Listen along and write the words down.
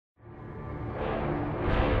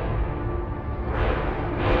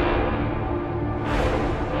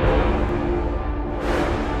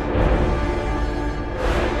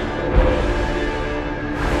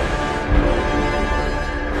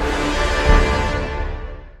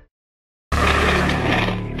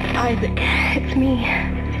Isaac, it's me.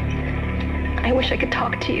 I wish I could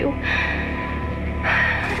talk to you.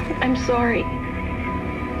 I'm sorry.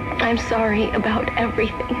 I'm sorry about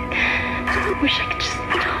everything. I wish I could just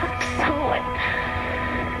talk to someone.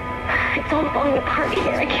 It's all falling apart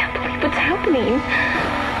here. I can't believe what's happening.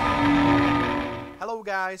 Hello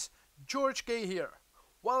guys, George K here.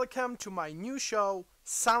 Welcome to my new show,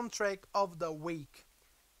 Soundtrack of the Week.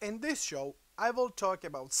 In this show, I will talk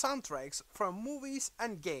about soundtracks from movies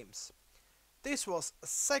and games. This was a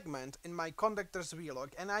segment in my Conductor's vlog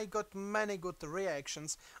and I got many good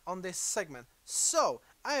reactions on this segment. So,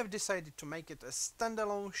 I have decided to make it a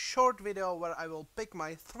standalone short video where I will pick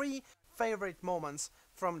my 3 favorite moments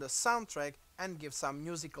from the soundtrack and give some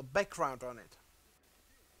musical background on it.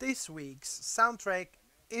 This week's soundtrack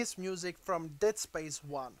is music from Dead Space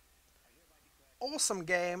 1. Awesome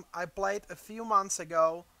game I played a few months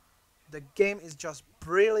ago. The game is just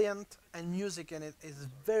brilliant and music in it is a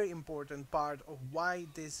very important part of why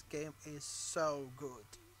this game is so good.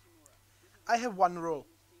 I have one rule.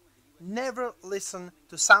 Never listen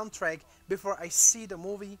to soundtrack before I see the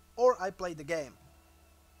movie or I play the game.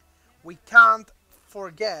 We can't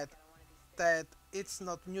forget that it's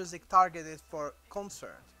not music targeted for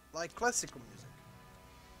concert, like classical music.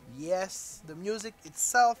 Yes, the music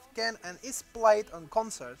itself can and is played on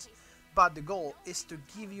concerts, but the goal is to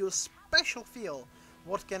give you a special feel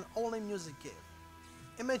what can only music give.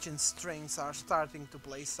 Imagine strings are starting to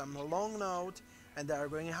play some long note and they are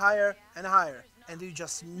going higher and higher and you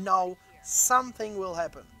just know something will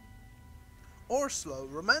happen. Or slow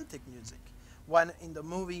romantic music, when in the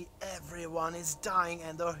movie everyone is dying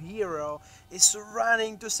and the hero is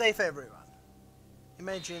running to save everyone.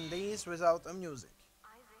 Imagine these without a music.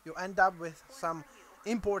 You end up with some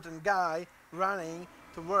important guy running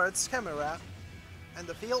towards camera and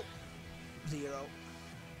the feel 0.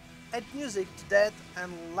 Add music to that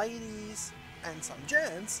and ladies and some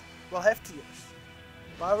gents will have tears.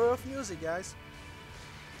 Power of music, guys.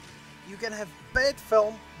 You can have bad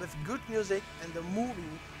film with good music and the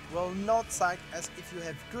movie will not suck as if you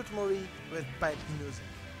have good movie with bad music.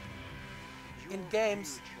 In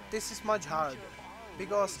games this is much harder,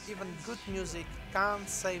 because even good music can't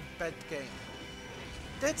save bad game.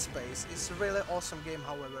 Dead Space is a really awesome game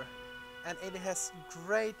however, and it has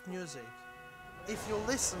great music. If you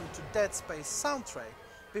listen to Dead Space soundtrack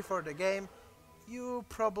before the game, you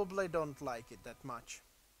probably don't like it that much.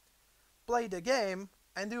 Play the game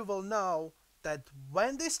and you will know that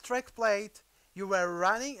when this track played, you were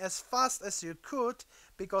running as fast as you could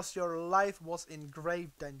because your life was in grave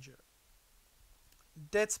danger.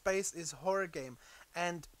 Dead Space is a horror game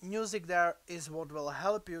and music there is what will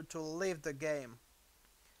help you to live the game.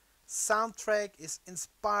 Soundtrack is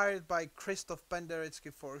inspired by Krzysztof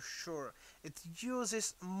Penderecki for sure. It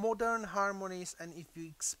uses modern harmonies and if you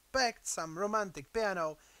expect some romantic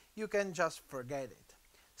piano, you can just forget it.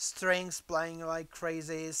 Strings playing like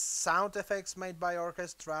crazy, sound effects made by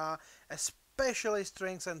orchestra, especially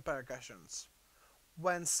strings and percussions.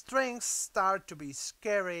 When strings start to be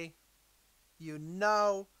scary, you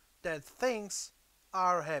know that things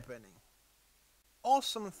are happening.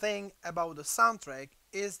 Awesome thing about the soundtrack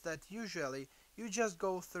is that usually you just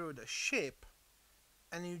go through the ship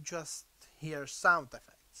and you just hear sound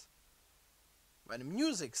effects. When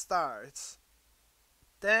music starts,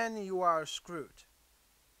 then you are screwed,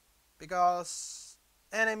 because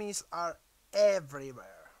enemies are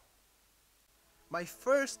everywhere. My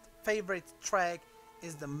first favorite track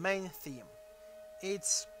is the main theme.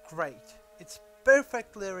 It's great. It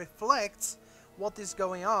perfectly reflects what is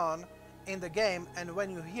going on in the game, and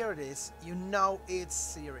when you hear this, you know it's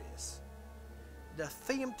serious. The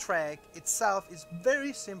theme track itself is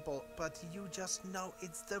very simple, but you just know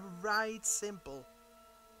it's the right simple.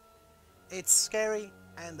 It's scary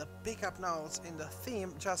and the pickup notes in the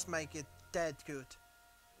theme just make it that good.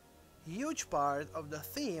 Huge part of the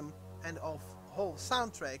theme and of whole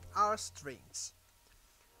soundtrack are strings.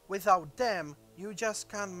 Without them, you just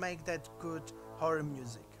can't make that good horror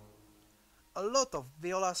music. A lot of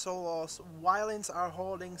viola solos, violins are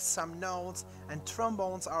holding some notes and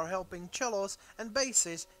trombones are helping cellos and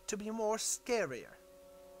basses to be more scarier.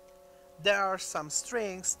 There are some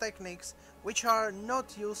strings techniques which are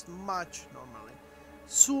not used much normally.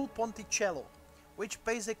 Sul ponticello, which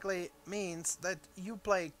basically means that you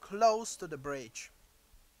play close to the bridge.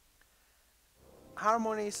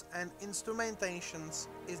 Harmonies and instrumentations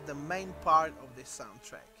is the main part of this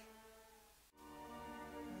soundtrack.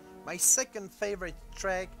 My second favorite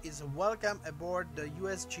track is Welcome Aboard the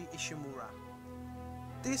USG Ishimura.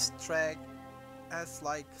 This track has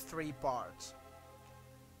like 3 parts.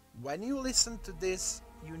 When you listen to this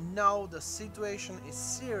you know the situation is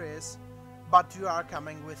serious, but you are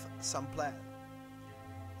coming with some plan.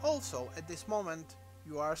 Also, at this moment,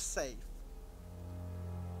 you are safe.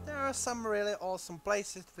 There are some really awesome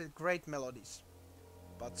places with great melodies,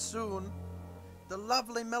 but soon the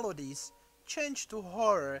lovely melodies change to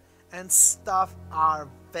horror and stuff are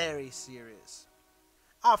very serious.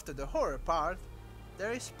 After the horror part,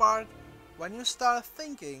 there is part when you start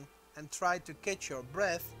thinking and try to catch your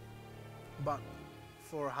breath, but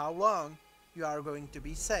for how long you are going to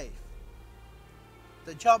be safe.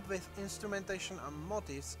 The job with instrumentation and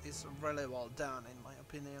motifs is really well done in my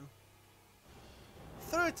opinion.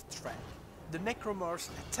 Third track, the Necromorphs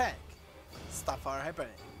attack. Stuff are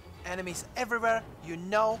happening. Enemies everywhere, you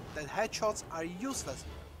know that headshots are useless.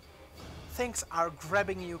 Things are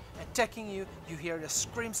grabbing you, attacking you, you hear the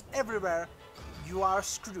screams everywhere, you are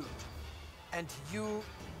screwed. And you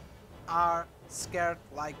are scared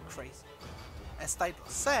like crazy. As title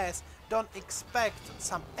says, don't expect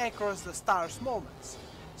some across the stars moments.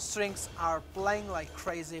 Strings are playing like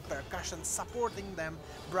crazy, percussion supporting them,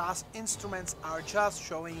 brass instruments are just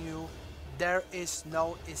showing you there is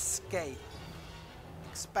no escape.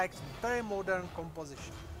 Expect very modern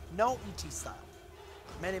composition, no ET style.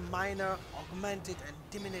 Many minor, augmented and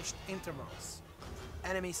diminished intervals.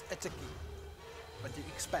 Enemies attacking, but you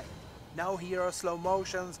expect no hero slow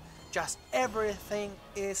motions, just everything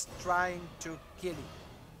is trying to kill you.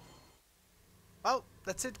 Well,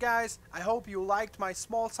 that's it guys, I hope you liked my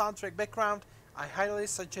small soundtrack background. I highly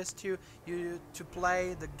suggest you to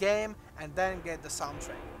play the game and then get the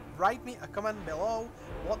soundtrack. Write me a comment below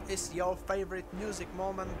what is your favorite music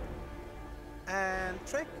moment and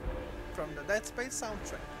track from the Dead Space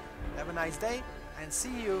soundtrack. Have a nice day and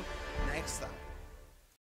see you next time.